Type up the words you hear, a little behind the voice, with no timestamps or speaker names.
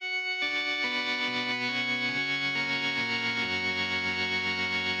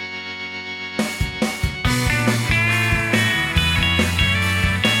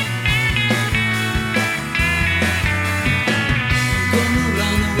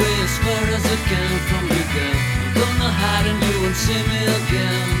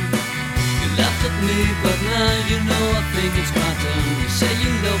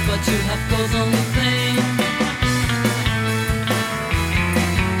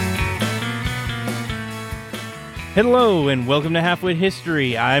Hello, and welcome to Halfwit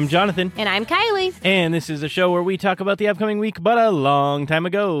History. I'm Jonathan. And I'm Kylie. And this is a show where we talk about the upcoming week, but a long time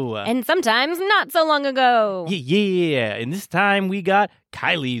ago. And sometimes not so long ago. Yeah. And this time we got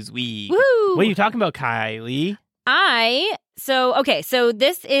Kylie's week. Woo! What are you talking about, Kylie? So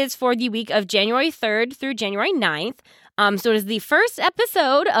this is for the week of January 3rd through January 9th. So it is the first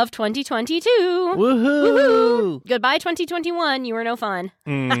episode of 2022. Woohoo! Woohoo! Goodbye, 2021. You were no fun.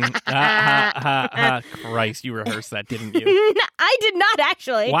 Christ, you rehearsed that, didn't you? I did not,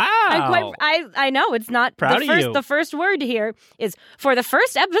 actually. Wow. I know, it's not. Proud of you. The first word here is, for the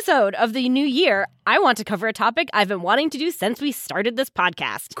first episode of the new year, I want to cover a topic I've been wanting to do since we started this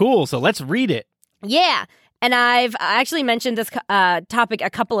podcast. Cool, so let's read it. Yeah. And I've actually mentioned this topic a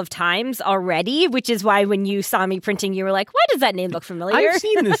couple of times already, which is why when you saw me printing, you were like, why does that name look familiar? I've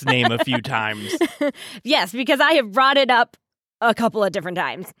seen this name a few times. Yes, because I have brought it up a couple of different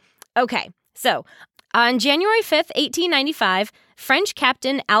times. Okay, so on January 5th, 1895, French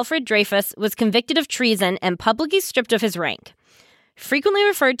captain Alfred Dreyfus was convicted of treason and publicly stripped of his rank. Frequently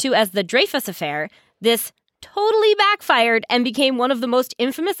referred to as the Dreyfus Affair, this totally backfired and became one of the most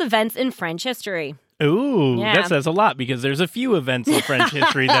infamous events in French history. Ooh, yeah. That says a lot because there's a few events in French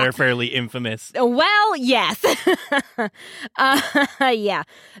history that are fairly infamous. Well, yes. Yeah.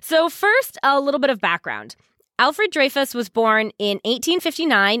 So first, a little bit of background. Alfred Dreyfus was born in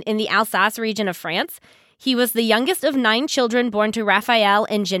 1859 in the Alsace region of France. He was the youngest of 9 children born to Raphael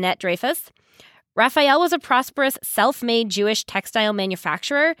and Jeanette Dreyfus. Raphael was a prosperous, self-made Jewish textile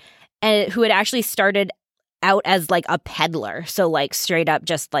manufacturer who had actually started out as like a peddler. So like straight up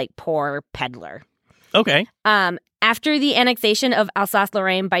just like poor peddler. Okay. After the annexation of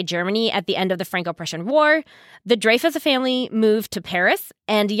Alsace-Lorraine by Germany at the end of the Franco-Prussian War, the Dreyfus family moved to Paris,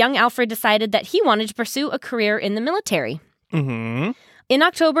 and young Alfred decided that he wanted to pursue a career in the military. Mm-hmm. In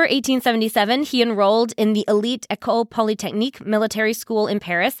October 1877, he enrolled in the elite École Polytechnique military school in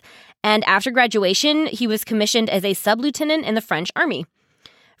Paris, and after graduation, he was commissioned as a sub-lieutenant in the French army.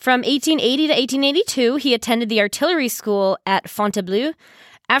 From 1880 to 1882, he attended the artillery school at Fontainebleau,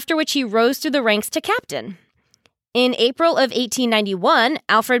 after which he rose through the ranks to captain. In April of 1891,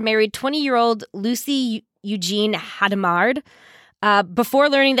 Alfred married 20-year-old Lucy Eugene Hadamard, before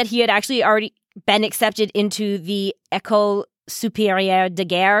learning that he had actually already been accepted into the École Supérieure de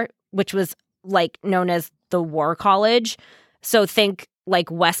Guerre, which was like known as the War College. So think like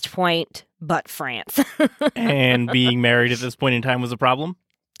West Point, but France. And being married at this point in time was a problem?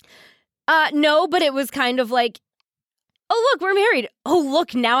 No, but it was kind of like, oh, look, we're married. Oh,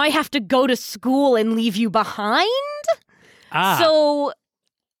 look, now I have to go to school and leave you behind? So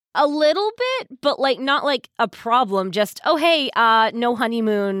a little bit, but like not like a problem. Just, oh, hey, no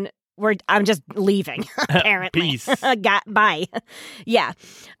honeymoon. I'm just leaving, apparently. Peace. Bye. Yeah.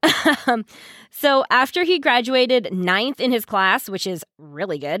 So after he graduated 9th in his class, which is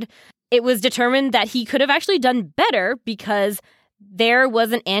really good, it was determined that he could have actually done better because there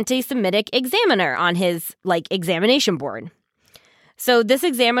was an anti-Semitic examiner on his, examination board. So this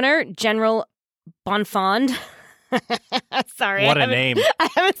examiner, General Bonfond, sorry. What a name. I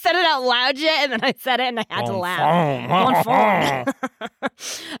haven't said it out loud yet, and then I said it, and I had to laugh.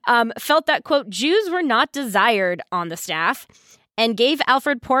 Bonfond. Felt that, quote, Jews were not desired on the staff, and gave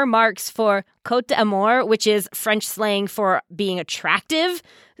Alfred poor marks for Côte d'Amour, which is French slang for being attractive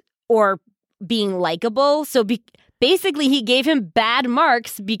or being likable. So basically, he gave him bad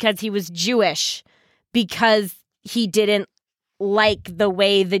marks because he was Jewish, because he didn't like the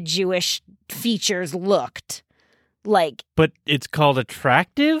way the Jewish features looked. But it's called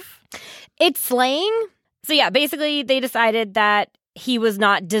attractive? It's slang. So yeah, basically, they decided that he was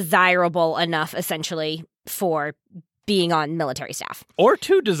not desirable enough, essentially, for being on military staff. Or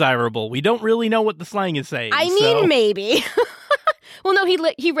too desirable. We don't really know what the slang is saying. I mean, maybe. Well, no,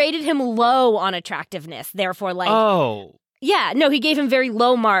 he rated him low on attractiveness. Therefore, oh. Yeah, no, he gave him very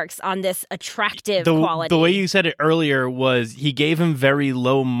low marks on this attractive quality. The way you said it earlier was he gave him very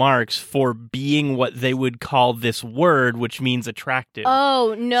low marks for being what they would call this word, which means attractive.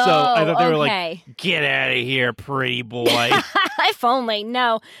 Oh, no. So I thought they were like, get out of here, pretty boy. If only.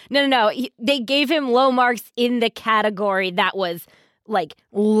 No. They gave him low marks in the category that was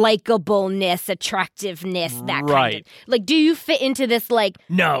likableness, attractiveness, that kind of. Do you fit into this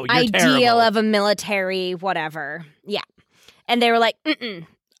no, you're ideal terrible. Of a military whatever? Yeah. And they were like, mm-mm.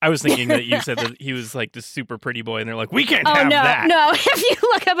 I was thinking that you said that he was this super pretty boy, and they're like, we can't have that. No, if you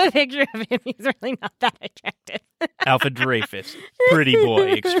look up a picture of him, he's really not that attractive. Alfred Dreyfus, pretty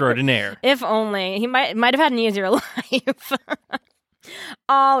boy extraordinaire. If only. He might have had an easier life.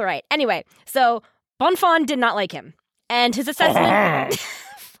 All right. Anyway, so Bonfond did not like him. And his assessment...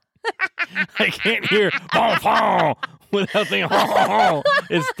 I can't hear "pom pom" without saying "oh."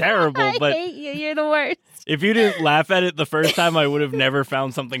 It's terrible. I But hate you. You're the worst. if you didn't laugh at it the first time, I would have never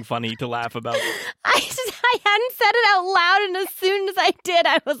found something funny to laugh about. I hadn't said it out loud, and as soon as I did,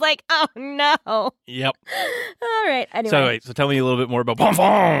 I was like, oh, no. Yep. All right. Anyway. So tell me a little bit more about "pom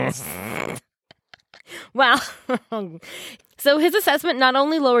pom." Well, so his assessment not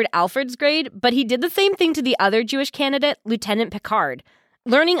only lowered Alfred's grade, but he did the same thing to the other Jewish candidate, Lieutenant Picard.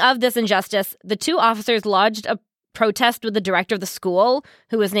 Learning of this injustice, the two officers lodged a protest with the director of the school,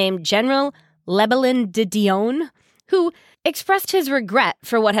 who was named General Lebelin de Dion, who expressed his regret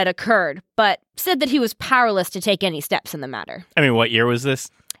for what had occurred, but said that he was powerless to take any steps in the matter. I mean, what year was this?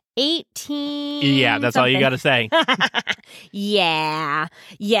 18. Yeah, that's all you got to say. Yeah.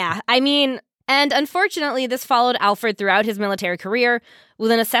 I mean, and unfortunately, this followed Alfred throughout his military career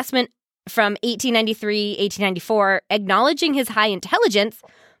with an assessment from 1893, 1894, acknowledging his high intelligence,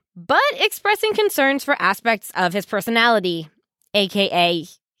 but expressing concerns for aspects of his personality, a.k.a.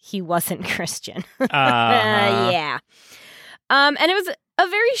 he wasn't Christian. Yeah. And it was a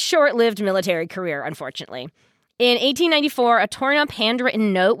very short-lived military career, unfortunately. In 1894, a torn-up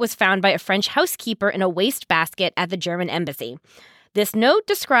handwritten note was found by a French housekeeper in a wastebasket at the German embassy. This note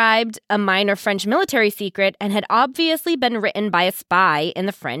described a minor French military secret and had obviously been written by a spy in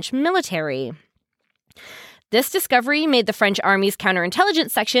the French military. This discovery made the French Army's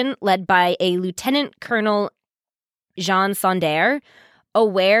counterintelligence section, led by a Lieutenant Colonel Jean Sonder,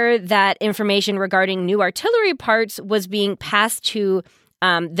 aware that information regarding new artillery parts was being passed to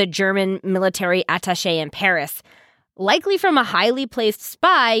the German military attaché in Paris, likely from a highly placed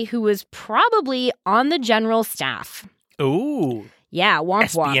spy who was probably on the general staff. Ooh. Yeah,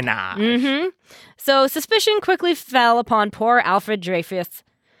 womp womp. Espionage. Mm-hmm. So suspicion quickly fell upon poor Alfred Dreyfus,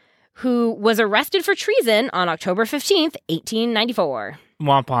 who was arrested for treason on October 15th, 1894.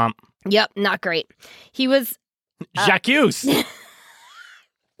 Womp womp. Yep, not great. He was... Jacques. We're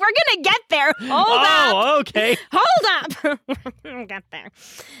gonna get there. Hold up. Oh, okay. Hold up. We'll get there.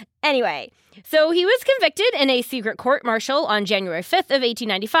 Anyway, so he was convicted in a secret court-martial on January 5th of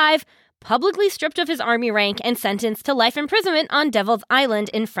 1895, publicly stripped of his army rank and sentenced to life imprisonment on Devil's Island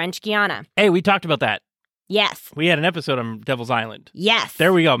in French Guiana. Hey, we talked about that. Yes. We had an episode on Devil's Island. Yes.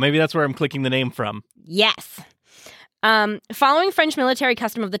 There we go. Maybe that's where I'm clicking the name from. Yes. Following French military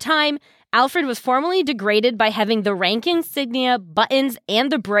custom of the time, Alfred was formally degraded by having the rank insignia, buttons,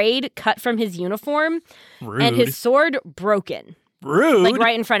 and the braid cut from his uniform. Rude. And his sword broken. Rude. Like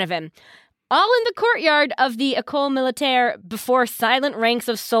right in front of him. All in the courtyard of the École Militaire before silent ranks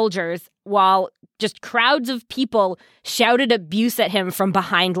of soldiers, while just crowds of people shouted abuse at him from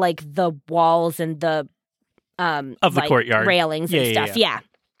behind, like, the walls and the of the courtyard railings and stuff.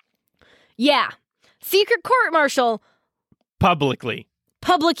 Yeah. Secret court-martial. Publicly.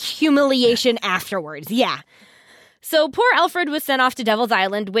 Public humiliation afterwards. Yeah. So poor Alfred was sent off to Devil's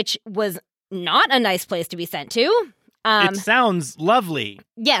Island, which was not a nice place to be sent to. It sounds lovely.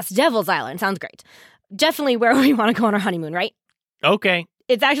 Yes, Devil's Island. Sounds great. Definitely where we want to go on our honeymoon, right? Okay.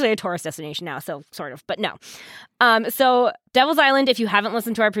 It's actually a tourist destination now, so sort of, but no. So Devil's Island, if you haven't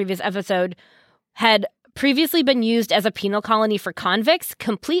listened to our previous episode, had previously been used as a penal colony for convicts,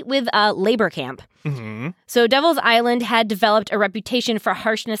 complete with a labor camp. Mm-hmm. So Devil's Island had developed a reputation for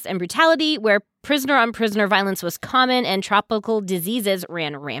harshness and brutality, where prisoner-on-prisoner violence was common and tropical diseases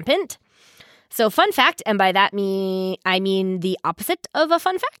ran rampant. So fun fact, and by that I mean the opposite of a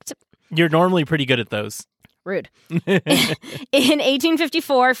fun fact. You're normally pretty good at those. Rude. In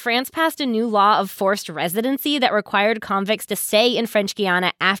 1854, France passed a new law of forced residency that required convicts to stay in French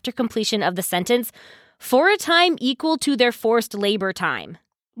Guiana after completion of the sentence for a time equal to their forced labor time.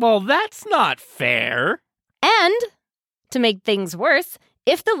 Well, that's not fair. And, to make things worse,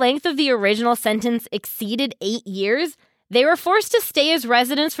 if the length of the original sentence exceeded 8 years, they were forced to stay as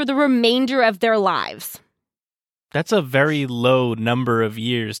residents for the remainder of their lives. That's a very low number of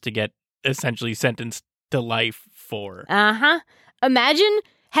years to get essentially sentenced to life for. Uh-huh. Imagine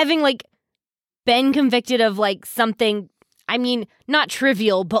having, like, been convicted of, like, something, I mean, not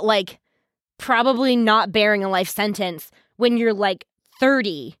trivial, but, like, probably not bearing a life sentence when you're, like,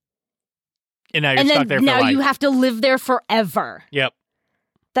 30. And now you're stuck there for life. And now you have to live there forever. Yep.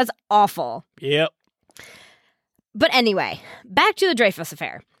 That's awful. Yep. But anyway, back to the Dreyfus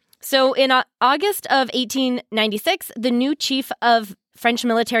affair. So in August of 1896, the new chief of French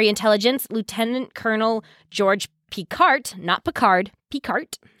military intelligence, Lieutenant Colonel Georges Picart, not Picard,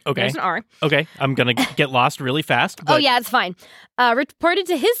 Picart. Okay. There's an R. Okay. I'm going to get lost really fast. But... Oh, yeah, it's fine. Reported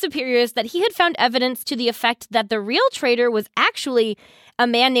to his superiors that he had found evidence to the effect that the real traitor was actually a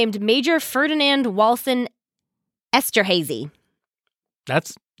man named Major Ferdinand Walson Esterhazy.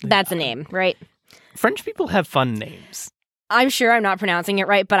 That's That's a name, right? French people have fun names. I'm sure I'm not pronouncing it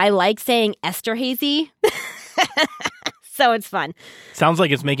right, but I like saying Esterhazy. So it's fun. Sounds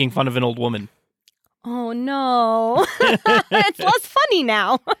like it's making fun of an old woman. Oh, no. It's less funny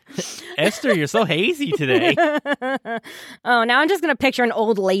now. Esther, you're so hazy today. Oh, now I'm just going to picture an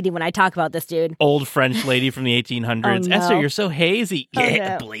old lady when I talk about this dude. Old French lady from the 1800s. Oh, no. Esther, you're so hazy. Oh,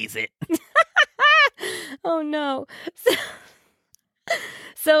 Yeah, no. blaze it. Oh, no.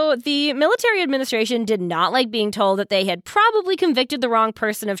 So the military administration did not like being told that they had probably convicted the wrong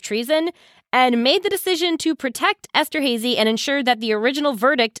person of treason and made the decision to protect Esterhazy and ensure that the original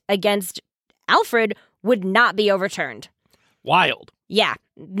verdict against Alfred would not be overturned. Wild. Yeah,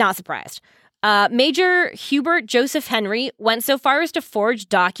 not surprised. Major Hubert Joseph Henry went so far as to forge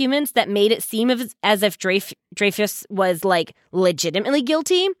documents that made it seem as if Dreyfus was, like, legitimately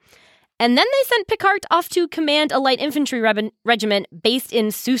guilty. And then they sent Picard off to command a light infantry regiment based in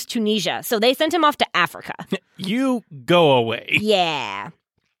Sousse, Tunisia. So they sent him off to Africa. You go away. Yeah.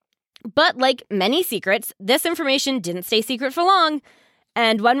 But like many secrets, this information didn't stay secret for long.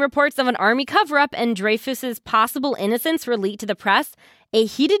 And when reports of an army cover-up and Dreyfus's possible innocence were leaked to the press, a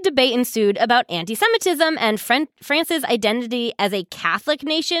heated debate ensued about anti-Semitism and France's identity as a Catholic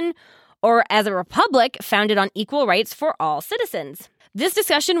nation or as a republic founded on equal rights for all citizens. This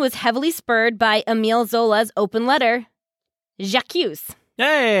discussion was heavily spurred by Émile Zola's open letter, J'accuse.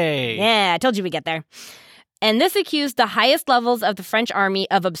 Hey! Yeah, I told you we'd get there. And this accused the highest levels of the French army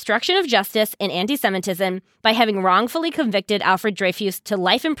of obstruction of justice and anti-Semitism by having wrongfully convicted Alfred Dreyfus to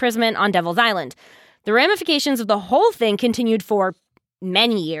life imprisonment on Devil's Island. The ramifications of the whole thing continued for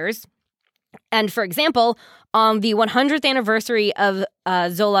many years. And for example, on the 100th anniversary of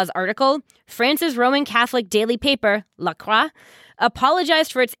Zola's article, France's Roman Catholic daily paper, La Croix,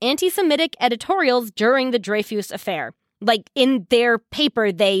 apologized for its anti-Semitic editorials during the Dreyfus affair. Like, in their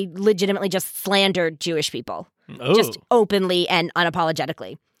paper, they legitimately just slandered Jewish people. Oh. Just openly and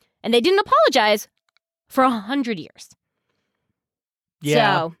unapologetically. And they didn't apologize for 100 years.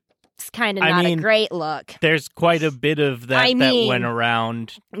 Yeah. So, it's kind of not a great look. There's quite a bit of that that went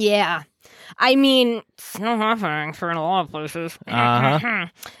around. Yeah. I mean, it's still happening for a lot of places. Uh-huh.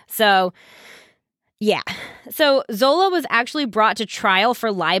 So, yeah. So Zola was actually brought to trial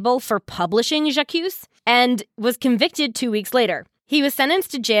for libel for publishing J'accuse and was convicted 2 weeks later. He was sentenced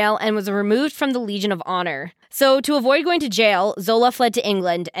to jail and was removed from the Legion of Honor. So to avoid going to jail, Zola fled to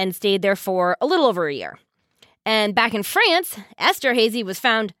England and stayed there for a little over a year. And back in France, Esterhazy was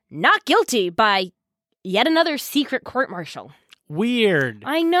found not guilty by yet another secret court-martial. Weird.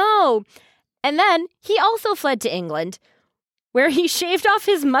 I know. And then he also fled to England, where he shaved off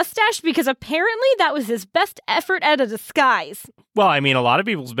his mustache because apparently that was his best effort at a disguise. Well, I mean, a lot of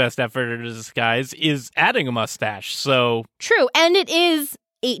people's best effort at a disguise is adding a mustache, so... True, and it is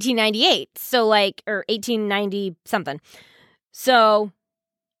 1898, so like, or 1890-something. So,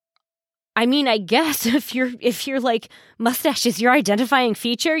 I mean, I guess if you're like, mustache is your identifying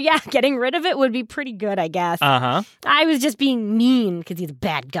feature, yeah, getting rid of it would be pretty good, I guess. Uh-huh. I was just being mean because he's a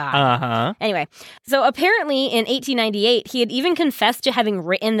bad guy. Uh-huh. Anyway, so apparently in 1898, he had even confessed to having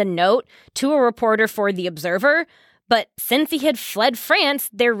written the note to a reporter for The Observer, but since he had fled France,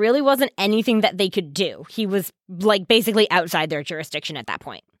 there really wasn't anything that they could do. He was, like, basically outside their jurisdiction at that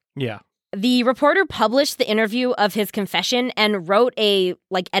point. Yeah. The reporter published the interview of his confession and wrote a,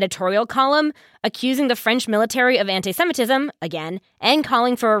 editorial column accusing the French military of anti-Semitism, again, and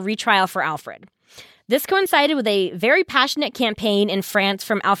calling for a retrial for Alfred. This coincided with a very passionate campaign in France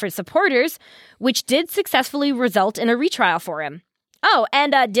from Alfred's supporters, which did successfully result in a retrial for him. Oh,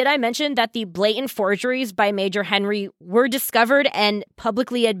 and did I mention that the blatant forgeries by Major Henry were discovered and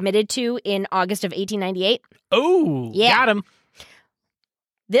publicly admitted to in August of 1898? Oh, yeah. Got him.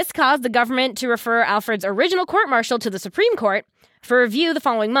 This caused the government to refer Alfred's original court-martial to the Supreme Court for review the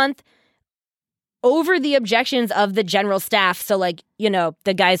following month over the objections of the general staff. So,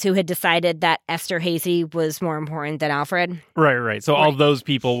 the guys who had decided that Esterhazy was more important than Alfred. Right. So all those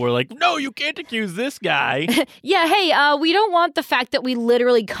people were like, no, you can't accuse this guy. Yeah, hey, we don't want the fact that we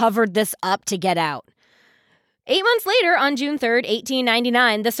literally covered this up to get out. 8 months later, on June 3rd,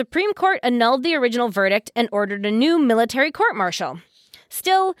 1899, the Supreme Court annulled the original verdict and ordered a new military court-martial.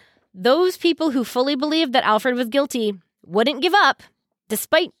 Still, those people who fully believed that Alfred was guilty wouldn't give up,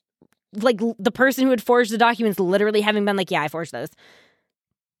 despite, the person who had forged the documents literally having been like, yeah, I forged those.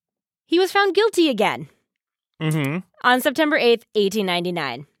 He was found guilty again. Mm-hmm. On September 8th,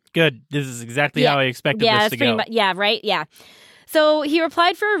 1899. Good. This is exactly how I expected this to go. Yeah, right? Yeah. So he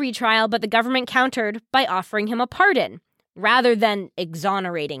applied for a retrial, but the government countered by offering him a pardon, rather than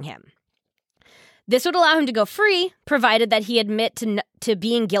exonerating him. This would allow him to go free, provided that he admit to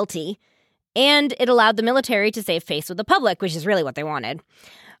being guilty, and it allowed the military to save face with the public, which is really what they wanted.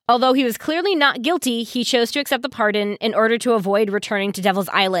 Although he was clearly not guilty, he chose to accept the pardon in order to avoid returning to Devil's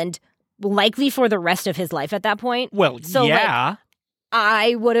Island, likely for the rest of his life at that point. Well, so, yeah.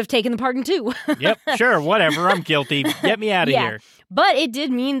 I would have taken the pardon too. Yep, sure, whatever, I'm guilty. Get me out of here. But it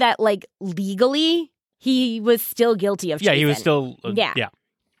did mean that, legally, he was still guilty of treason. Yeah, he was still... yeah.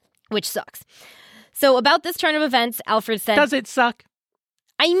 Which sucks. So about this turn of events, Alfred said... Does it suck?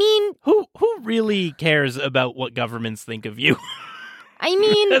 I mean... Who really cares about what governments think of you? I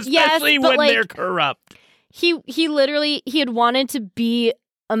mean, especially yes, but when they're corrupt. He had wanted to be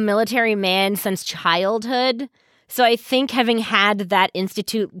a military man since childhood. So I think having had that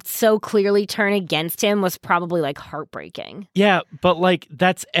institute so clearly turn against him was probably heartbreaking. Yeah, but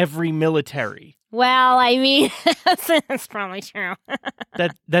that's every military. Well, I mean, that's probably true.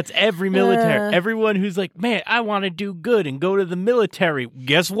 That's every military. Everyone who's man, I want to do good and go to the military.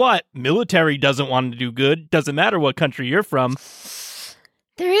 Guess what? Military doesn't want to do good. Doesn't matter what country you're from.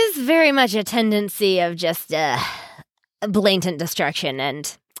 There is very much a tendency of just blatant destruction.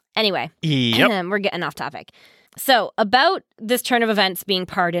 And anyway, yep. We're getting off topic. So about this turn of events being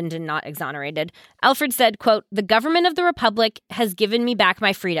pardoned and not exonerated, Alfred said, quote, "The government of the Republic has given me back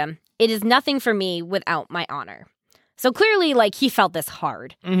my freedom. It is nothing for me without my honor." So clearly, he felt this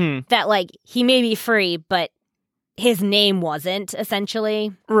hard. Mm-hmm. That, he may be free, but his name wasn't,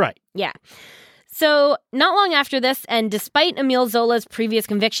 essentially. Right. Yeah. So, not long after this, and despite Emile Zola's previous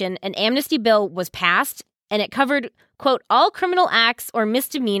conviction, an amnesty bill was passed, and it covered, quote, "all criminal acts or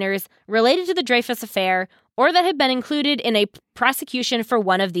misdemeanors related to the Dreyfus affair or that had been included in a prosecution for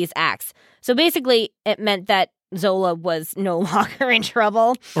one of these acts." So basically, it meant that Zola was no longer in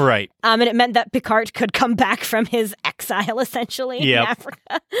trouble. Right. And it meant that Picard could come back from his exile, essentially, in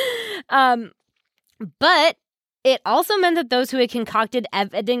Africa. But it also meant that those who had concocted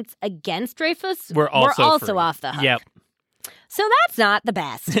evidence against Dreyfus were also free. off the hook. Yep. So that's not the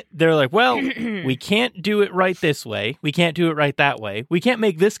best. They're well, we can't do it right this way. We can't do it right that way. We can't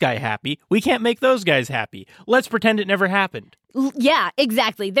make this guy happy. We can't make those guys happy. Let's pretend it never happened. Yeah,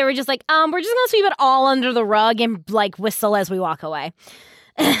 exactly. They were just we're just going to sweep it all under the rug and whistle as we walk away.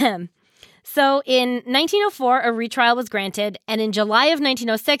 So in 1904, a retrial was granted, and in July of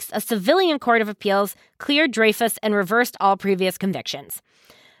 1906, a civilian court of appeals cleared Dreyfus and reversed all previous convictions.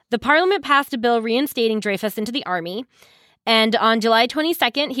 The Parliament passed a bill reinstating Dreyfus into the army, and on July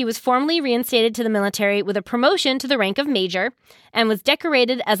 22nd, he was formally reinstated to the military with a promotion to the rank of major and was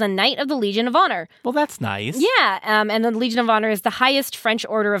decorated as a Knight of the Legion of Honor. Well, that's nice. Yeah, and the Legion of Honor is the highest French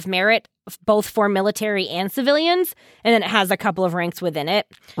order of merit, both for military and civilians, and then it has a couple of ranks within it.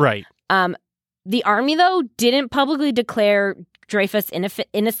 Right. The army, though, didn't publicly declare Dreyfus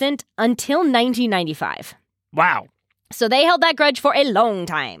innocent until 1995. Wow. So they held that grudge for a long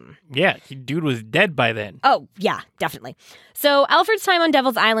time. Yeah, dude was dead by then. Oh, yeah, definitely. So Alfred's time on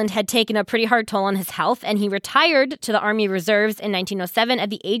Devil's Island had taken a pretty hard toll on his health, and he retired to the Army Reserves in 1907 at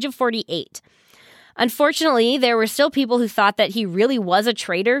the age of 48. Unfortunately, there were still people who thought that he really was a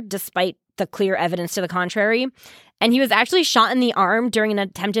traitor, despite the clear evidence to the contrary. And he was actually shot in the arm during an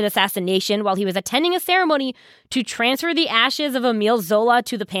attempted assassination while he was attending a ceremony to transfer the ashes of Emile Zola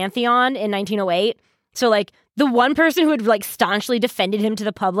to the Pantheon in 1908. So, the one person who had, staunchly defended him to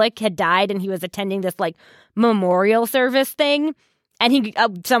the public had died, and he was attending this, memorial service thing. And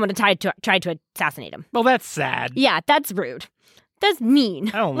someone had tried to assassinate him. Well, that's sad. Yeah, that's rude. That's mean.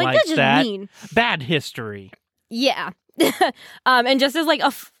 I don't like that's just that. Mean. Bad history. Yeah. And just as,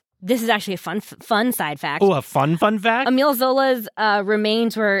 this is actually a fun side fact. Oh, a fun fact? Emile Zola's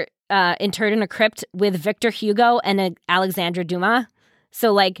remains were interred in a crypt with Victor Hugo and Alexandre Dumas.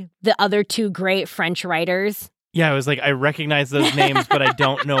 So, the other two great French writers. Yeah, I was I recognize those names, but I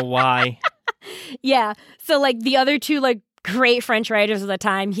don't know why. Yeah. So, the other two, great French writers of the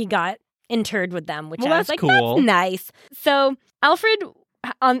time, he got interred with them, which I was cool. That's nice. So, Alfred,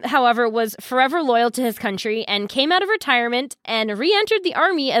 however, was forever loyal to his country and came out of retirement and re-entered the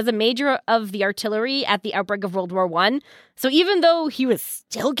army as a major of the artillery at the outbreak of World War I. So even though he was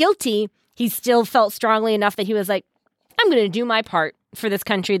still guilty, he still felt strongly enough that he was I'm going to do my part for this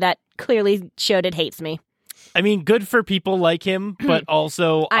country that clearly showed it hates me. I mean, good for people like him, but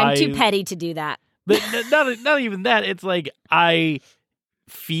also I'm too petty to do that. But not even that. It's I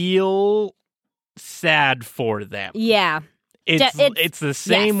feel sad for them. Yeah. It's the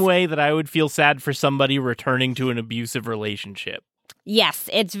same way that I would feel sad for somebody returning to an abusive relationship. Yes,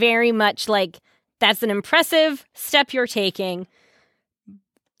 it's very much that's an impressive step you're taking.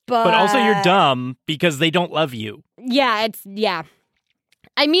 But also you're dumb because they don't love you. Yeah,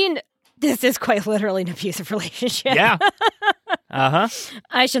 I mean, This is quite literally an abusive relationship. Yeah. Uh-huh.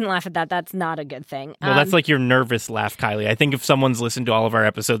 I shouldn't laugh at that. That's not a good thing. Well, that's like your nervous laugh, Kylie. I think if someone's listened to all of our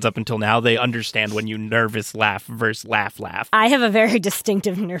episodes up until now, they understand when you nervous laugh versus laugh. I have a very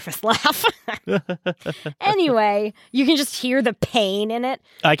distinctive nervous laugh. Anyway, you can just hear the pain in it.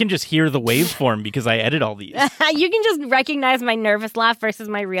 I can just hear the waveform because I edit all these. You can just recognize my nervous laugh versus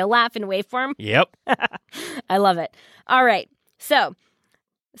my real laugh in waveform. Yep. I love it. All right. So,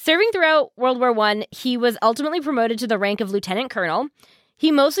 serving throughout World War I, he was ultimately promoted to the rank of lieutenant colonel.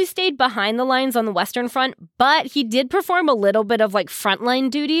 He mostly stayed behind the lines on the Western Front, but he did perform a little bit of like frontline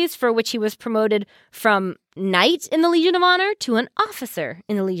duties, for which he was promoted from knight in the Legion of Honor to an officer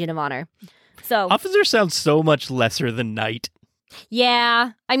in the Legion of Honor. So, officer sounds so much lesser than knight.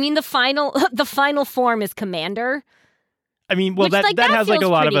 Yeah, I mean the final form is commander. I mean, well, which, that has like a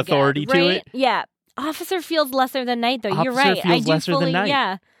lot of authority good, right? to it. Yeah. Officer feels lesser than knight, though. Officer You're right. feels lesser than knight.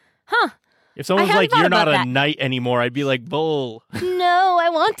 Yeah. Huh. If someone's like, thought you're not about a that. knight anymore, I'd be like, bull. No, I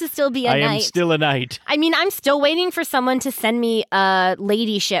want to still be a I knight. am still a knight. I mean, I'm still waiting for someone to send me a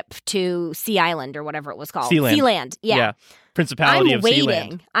ladyship to Sea Island or whatever it was called. Sealand. Yeah. Principality of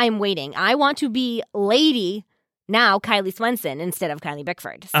Sealand. I'm waiting. I want to be Lady, now Kylie Swenson, instead of Kylie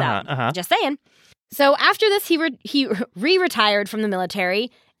Bickford. So, just saying. So after this, he re-retired from the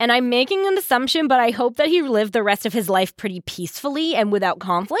military, and I'm making an assumption, but I hope that he lived the rest of his life pretty peacefully and without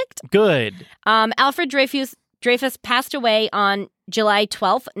conflict. Good. Alfred Dreyfus passed away on July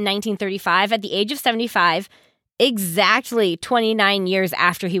 12th, 1935, at the age of 75, exactly 29 years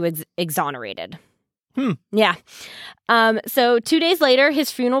after he was exonerated. Yeah. So 2 days later,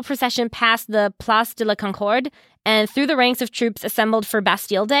 his funeral procession passed the Place de la Concorde and through the ranks of troops assembled for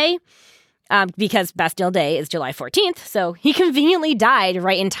Bastille Day. Because Bastille Day is July 14th, so he conveniently died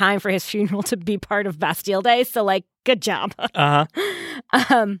right in time for his funeral to be part of Bastille Day, so, like, good job.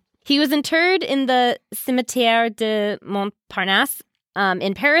 He was interred in the Cimetière de Montparnasse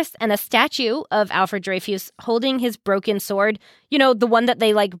in Paris, and a statue of Alfred Dreyfus holding his broken sword, you know, the one that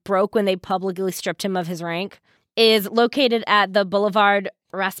they, like, broke when they publicly stripped him of his rank, is located at the Boulevard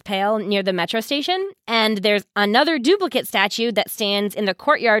Raspail near the metro station, and there's another duplicate statue that stands in the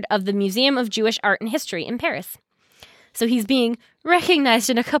courtyard of the Museum of Jewish Art and History in Paris. So he's being recognized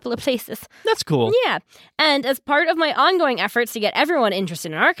in a couple of places. That's cool. Yeah. And as part of my ongoing efforts to get everyone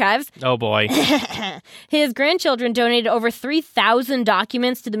interested in archives... Oh, boy. His grandchildren donated over 3,000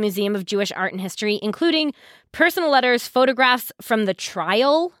 documents to the Museum of Jewish Art and History, including personal letters, photographs from the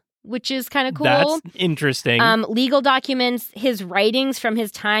trial, which is kind of cool. That's interesting. Legal documents, his writings from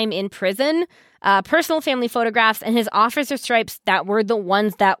his time in prison, personal family photographs, and his officer stripes that were the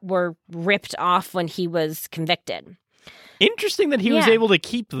ones that were ripped off when he was convicted. Interesting that he was able to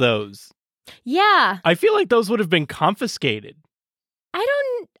keep those. Yeah. I feel like those would have been confiscated. I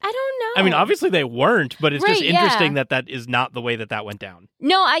don't know. I mean, obviously they weren't, but it's just Right, interesting that is not the way that went down.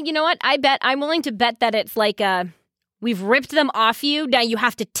 No, you know what? I'm willing to bet that it's like we've ripped them off you. Now you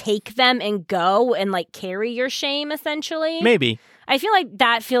have to take them and go and like carry your shame, essentially. Maybe. I feel like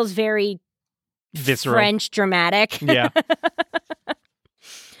that feels very visceral, French dramatic. Yeah.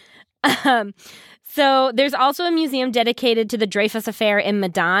 So there's also a museum dedicated to the Dreyfus affair in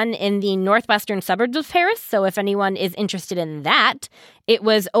Medan in the northwestern suburbs of Paris. So if anyone is interested in that, it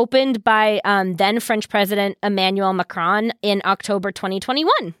was opened by then French President Emmanuel Macron in October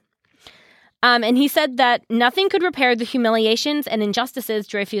 2021. And he said that nothing could repair the humiliations and injustices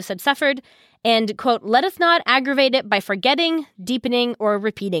Dreyfus had suffered, and, quote, let us not aggravate it by forgetting, deepening, or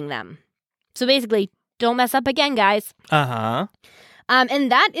repeating them. So basically, don't mess up again, guys. Uh-huh.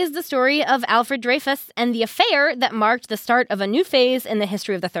 And that is the story of Alfred Dreyfus and the affair that marked the start of a new phase in the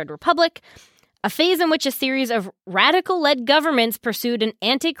history of the Third Republic, a phase in which a series of radical-led governments pursued an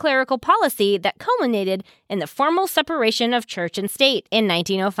anti-clerical policy that culminated in the formal separation of church and state in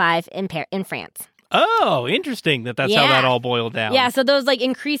 1905 in France. Oh, interesting that's how that all boiled down. Yeah, so those like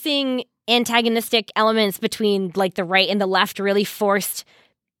increasing antagonistic elements between like the right and the left really forced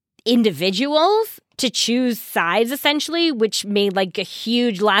individuals to choose sides, essentially, which made like a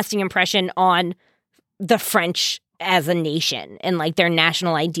huge lasting impression on the French as a nation and like their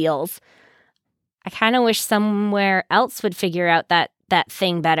national ideals. I kind of wish somewhere else would figure out that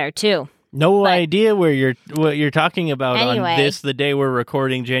thing better too. No idea what you're talking about anyway. On this, the day we're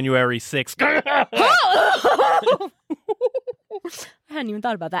recording, January 6th. I hadn't even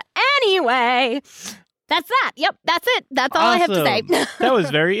thought about that. Anyway, that's that. Yep, that's it. That's all I have to say. That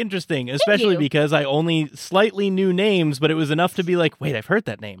was very interesting, especially because I only slightly knew names, but it was enough to be like, wait, I've heard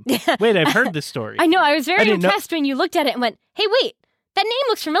that name. Wait, I've heard this story. I know. I was very impressed when you looked at it and went, hey, wait, that name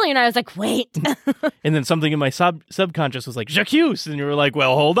looks familiar. And I was like, wait. And then something in my subconscious was like, Jacques. And you were like,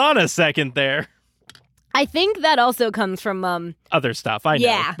 well, hold on a second there. I think that also comes from other stuff, I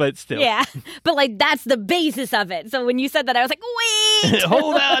know, but still. Yeah, but like that's the basis of it. So when you said that, I was like, wait.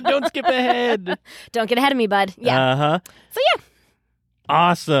 Hold on, don't skip ahead. Don't get ahead of me, bud. Yeah. Uh-huh. So yeah.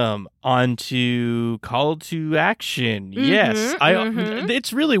 Awesome. On to call to action. Yes.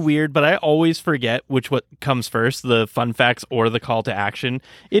 It's really weird, but I always forget what comes first, the fun facts or the call to action.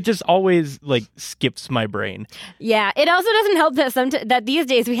 It just always skips my brain. Yeah. It also doesn't help that that these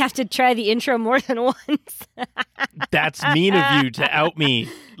days we have to try the intro more than once. That's mean of you to out me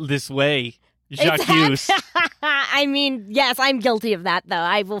this way, Jacques. I mean, yes, I'm guilty of that, though.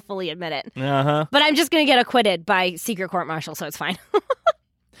 I will fully admit it. Uh-huh. But I'm just going to get acquitted by secret court martial, so it's fine.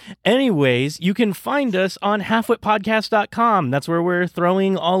 Anyways, you can find us on halfwitpodcast.com. That's where we're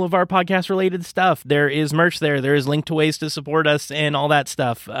throwing all of our podcast-related stuff. There is merch there. There is link to ways to support us and all that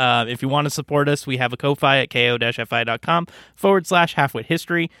stuff. If you want to support us, we have a Ko-Fi at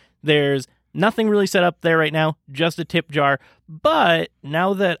ko-fi.com/halfwithistory. There's nothing really set up there right now, just a tip jar. But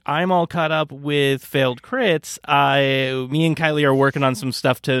now that I'm all caught up with failed crits, me and Kylie are working on some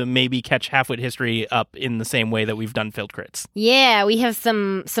stuff to maybe catch Halfwit History up in the same way that we've done failed crits. Yeah, we have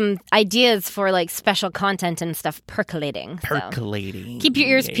some ideas for special content and stuff percolating. Percolating. So keep your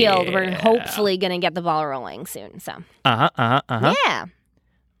ears peeled. We're hopefully going to get the ball rolling soon. So. Yeah.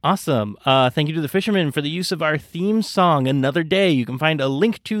 Awesome. Thank you to the Fishermen for the use of our theme song, Another Day. You can find a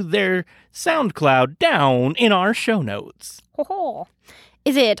link to their SoundCloud down in our show notes.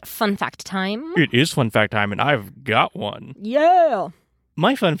 Is it fun fact time? It is fun fact time, and I've got one. Yeah.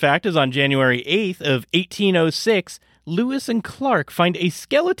 My fun fact is on January 8th of 1806, Lewis and Clark find a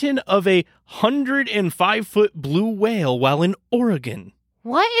skeleton of a 105-foot blue whale while in Oregon.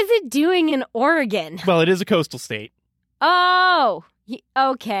 What is it doing in Oregon? Well, it is a coastal state. Oh,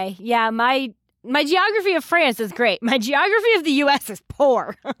 okay. Yeah, my geography of France is great. My geography of the U.S. is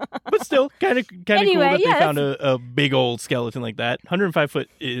poor. But still, kind of cool that they found a big old skeleton like that. 105 foot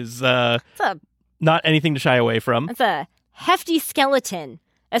is not anything to shy away from. It's a hefty skeleton,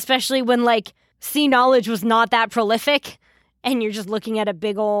 especially when sea knowledge was not that prolific, and you're just looking at a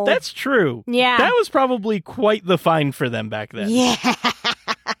big old. That's true. Yeah, that was probably quite the find for them back then. Yeah.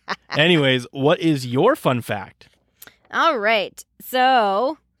 Anyways, what is your fun fact? All right.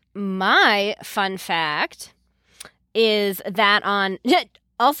 So, my fun fact is that on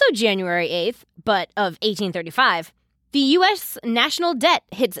also January 8th, but of 1835, the U.S. national debt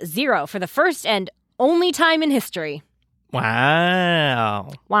hits zero for the first and only time in history.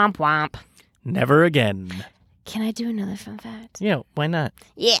 Wow. Womp womp. Never again. Can I do another fun fact? Yeah, why not?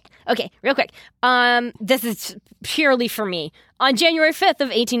 Yeah. Okay, real quick. This is purely for me. On January 5th of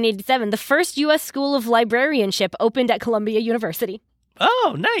 1887, the first U.S. School of Librarianship opened at Columbia University.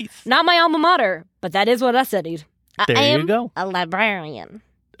 Oh, nice. Not my alma mater, but that is what I studied. There you go. A librarian.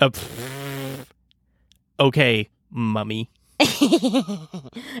 Okay, mummy.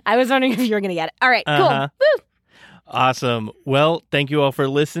 I was wondering if you were going to get it. All right, cool. Woo! Awesome. Well, thank you all for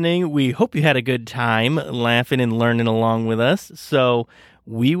listening. We hope you had a good time laughing and learning along with us. So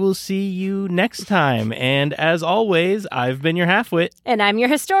we will see you next time. And as always, I've been your halfwit. And I'm your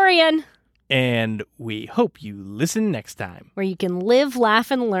historian. And we hope you listen next time. Where you can live,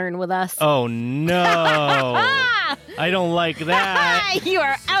 laugh, and learn with us. Oh, no. I don't like that. You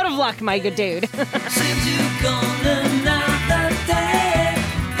are out of luck, my good dude.